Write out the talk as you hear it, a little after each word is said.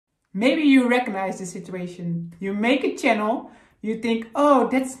Maybe you recognize the situation. You make a channel, you think, oh,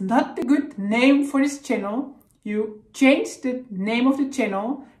 that's not the good name for this channel. You change the name of the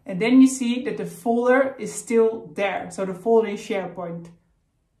channel and then you see that the folder is still there. So the folder is SharePoint.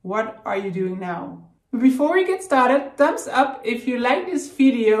 What are you doing now? Before we get started, thumbs up if you like this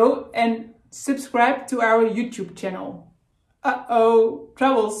video and subscribe to our YouTube channel. Uh-oh,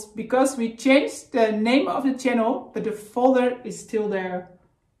 troubles, because we changed the name of the channel, but the folder is still there.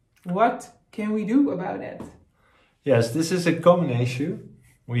 What can we do about it? Yes, this is a common issue.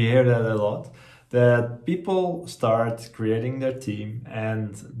 We hear that a lot. That people start creating their team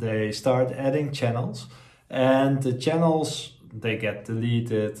and they start adding channels, and the channels, they get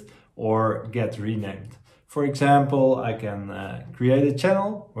deleted or get renamed. For example, I can create a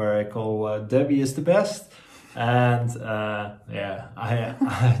channel where I call Debby is the best, and I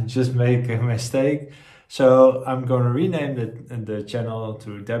just make a mistake. So I'm going to rename the channel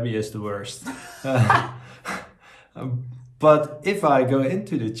to Debby is the worst. But if I go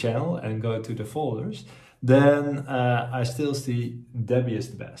into the channel and go to the folders, then I still see Debby is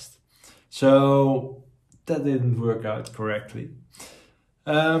the best. So that didn't work out correctly.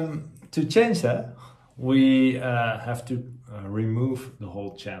 To change that, we have to remove the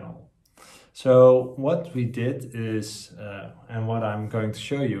whole channel. So what we did is, and what I'm going to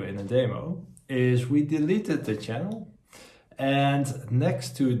show you in a demo, is we deleted the channel, and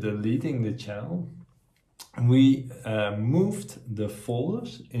next to deleting the channel, we moved the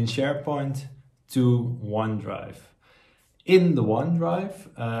folders in SharePoint to OneDrive. In the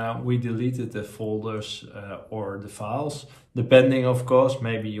OneDrive, we deleted the folders or the files, depending, of course,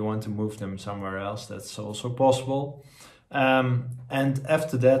 maybe you want to move them somewhere else, that's also possible. And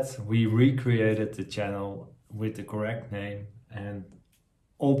after that, we recreated the channel with the correct name, and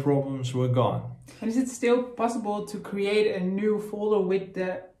all problems were gone. And is it still possible to create a new folder with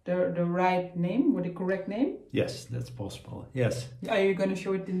the right name, with the correct name? Yes, that's possible. Yes. Are you going to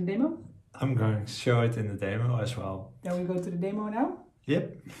show it in the demo? I'm going to show it in the demo as well. Then we go to the demo now?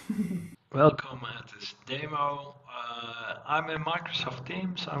 Yep. Welcome at this demo. I'm in Microsoft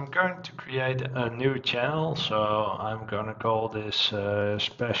Teams. I'm going to create a new channel, so I'm going to call this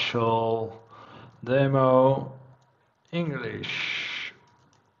special demo English,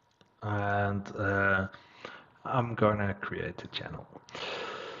 and I'm going to create a channel.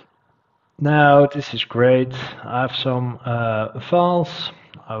 Now this is great. I have some files.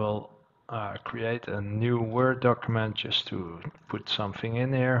 I will create a new Word document just to put something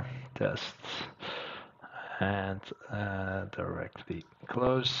in here, test, and directly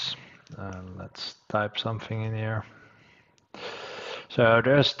close. Let's type something in here. So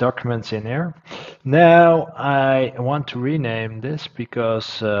there's documents in here. Now I want to rename this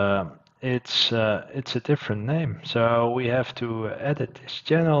because it's a different name. So we have to edit this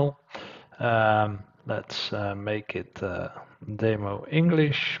channel. Let's make it Demo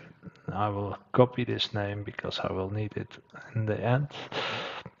English. I will copy this name because I will need it in the end.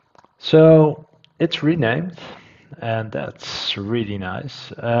 So it's renamed, and that's really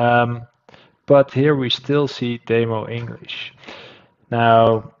nice. But here we still see Demo English.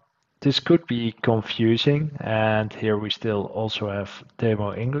 Now this could be confusing, and here we still also have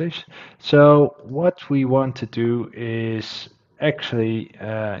Demo English. So what we want to do is actually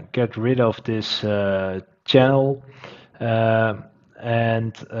get rid of this channel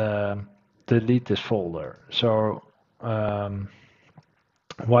and delete this folder. So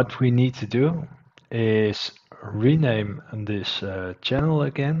what we need to do is rename this channel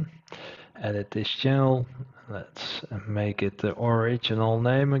again, edit this channel. Let's make it the original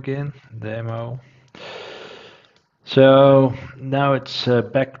name again, demo. So now it's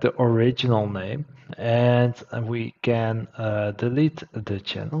back the original name, and we can delete the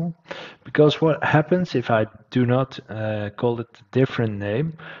channel, because what happens if I do not call it a different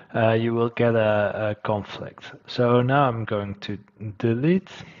name, you will get a conflict. So now I'm going to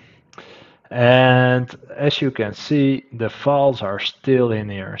delete, and as you can see, the files are still in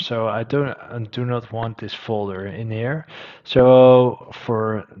here. So I do not want this folder in here. So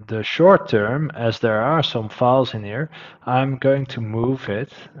for the short term, as there are some files in here, I'm going to move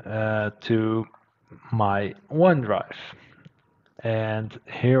it to my OneDrive. And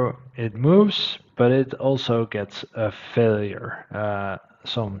here it moves, but it also gets a failure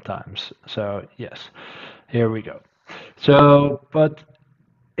sometimes. So yes, here we go. So, but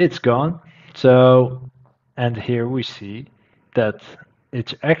it's gone. So, and here we see that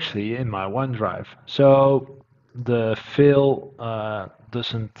it's actually in my OneDrive. So the fill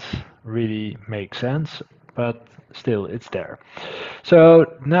doesn't really make sense, but still it's there. So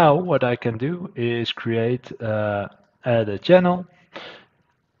now what I can do is create add a channel,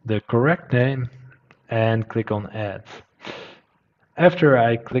 the correct name and click on Add. After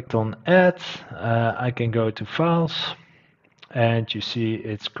I clicked on Add, I can go to Files, and you see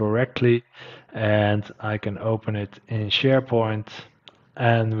it's correctly, and I can open it in SharePoint,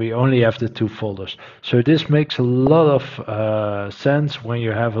 and we only have the 2 folders. So this makes a lot of sense when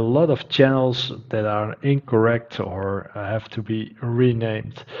you have a lot of channels that are incorrect or have to be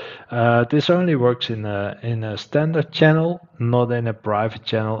renamed. This only works in a standard channel, not in a private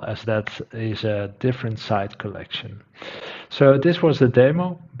channel, as that is a different site collection. So this was the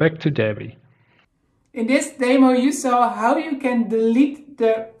demo. Back to Debbie. In this demo, you saw how you can delete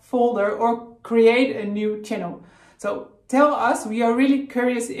the folder or create a new channel. So tell us, we are really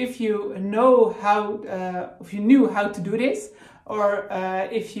curious if you know how, if you knew how to do this, or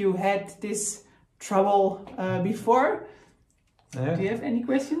if you had this trouble before. Yeah. Do you have any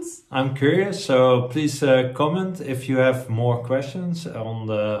questions? I'm curious, so please comment if you have more questions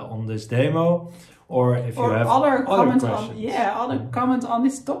on this demo, or if you have other comments questions. other comments on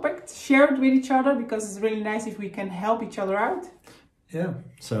this topic. Share it with each other, because it's really nice if we can help each other out. Yeah,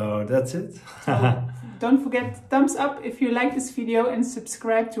 so that's it. So don't forget thumbs up if you like this video and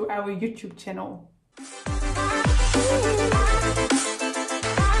subscribe to our YouTube channel.